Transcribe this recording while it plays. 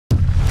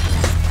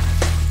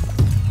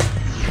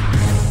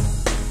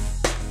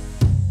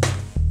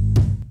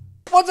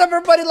What's up,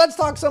 everybody? Let's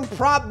talk some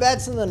prop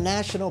bets in the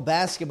National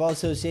Basketball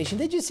Association.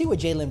 Did you see what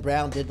Jaylen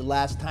Brown did the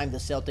last time the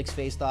Celtics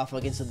faced off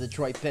against the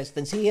Detroit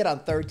Pistons? He hit on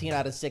 13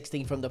 out of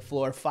 16 from the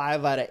floor,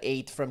 5 out of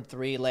 8 from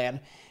three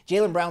land.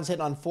 Jaylen Brown's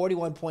hitting on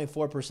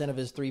 41.4% of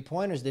his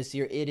three-pointers this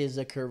year. It is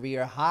a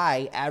career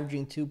high,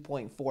 averaging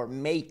 2.4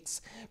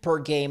 makes per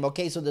game.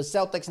 Okay, so the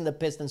Celtics and the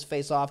Pistons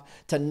face off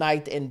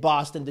tonight in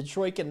Boston.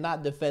 Detroit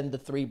cannot defend the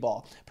three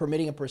ball,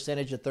 permitting a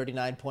percentage of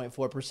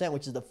 39.4%,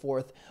 which is the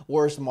fourth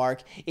worst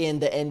mark in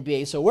the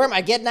NBA. So where am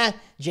I getting at?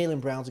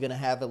 Jaylen Brown's going to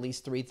have at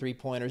least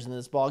three-pointers in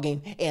this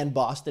ballgame, and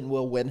Boston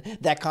will win.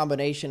 That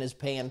combination is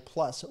paying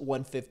plus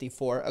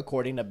 154,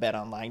 according to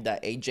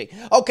betonline.ag.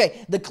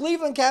 Okay, the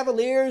Cleveland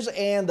Cavaliers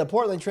and the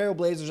Portland Trail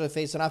Blazers are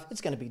facing off. It's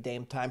going to be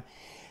Dame time.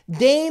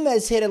 Dame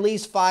has hit at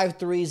least 5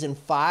 threes in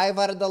 5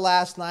 out of the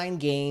last 9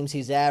 games.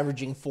 He's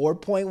averaging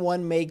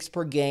 4.1 makes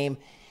per game.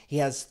 He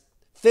has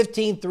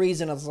 15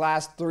 threes in his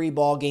last 3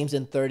 ball games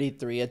in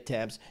 33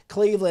 attempts.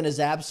 Cleveland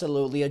is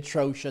absolutely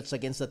atrocious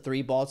against the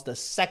three ball. It's the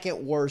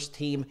second worst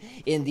team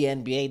in the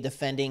NBA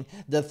defending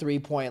the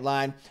three-point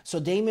line. So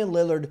Damian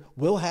Lillard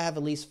will have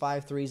at least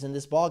 5 threes in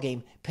this ball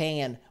game,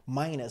 paying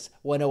minus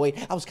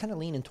 108. I was kind of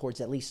leaning towards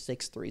at least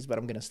 6 threes, but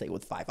I'm going to stay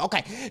with 5.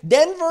 Okay,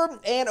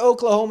 Denver and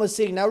Oklahoma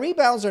City. Now,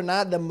 rebounds are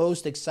not the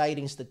most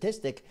exciting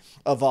statistic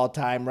of all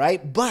time,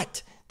 right?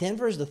 But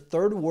Denver is the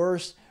 3rd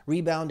worst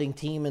rebounding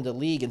team in the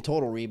league in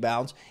total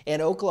rebounds,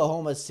 and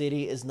Oklahoma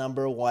City is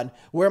number 1.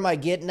 Where am I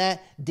getting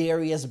at?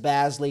 Darius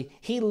Bazley.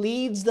 He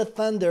leads the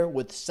Thunder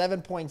with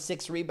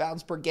 7.6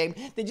 rebounds per game.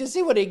 Did you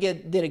see what he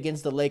did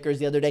against the Lakers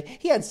the other day?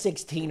 He had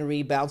 16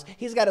 rebounds.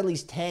 He's got at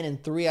least 10 in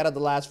 3 out of the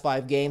last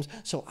 5 games.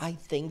 So I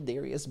think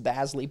Darius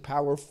Bazley,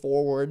 power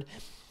forward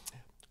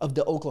of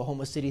the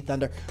Oklahoma City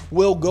Thunder,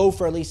 will go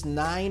for at least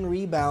 9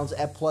 rebounds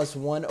at plus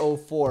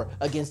 104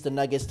 against the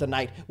Nuggets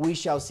tonight. We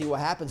shall see what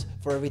happens.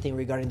 For everything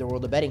regarding the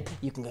world of betting,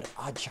 you can go to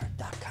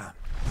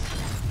oddchart.com.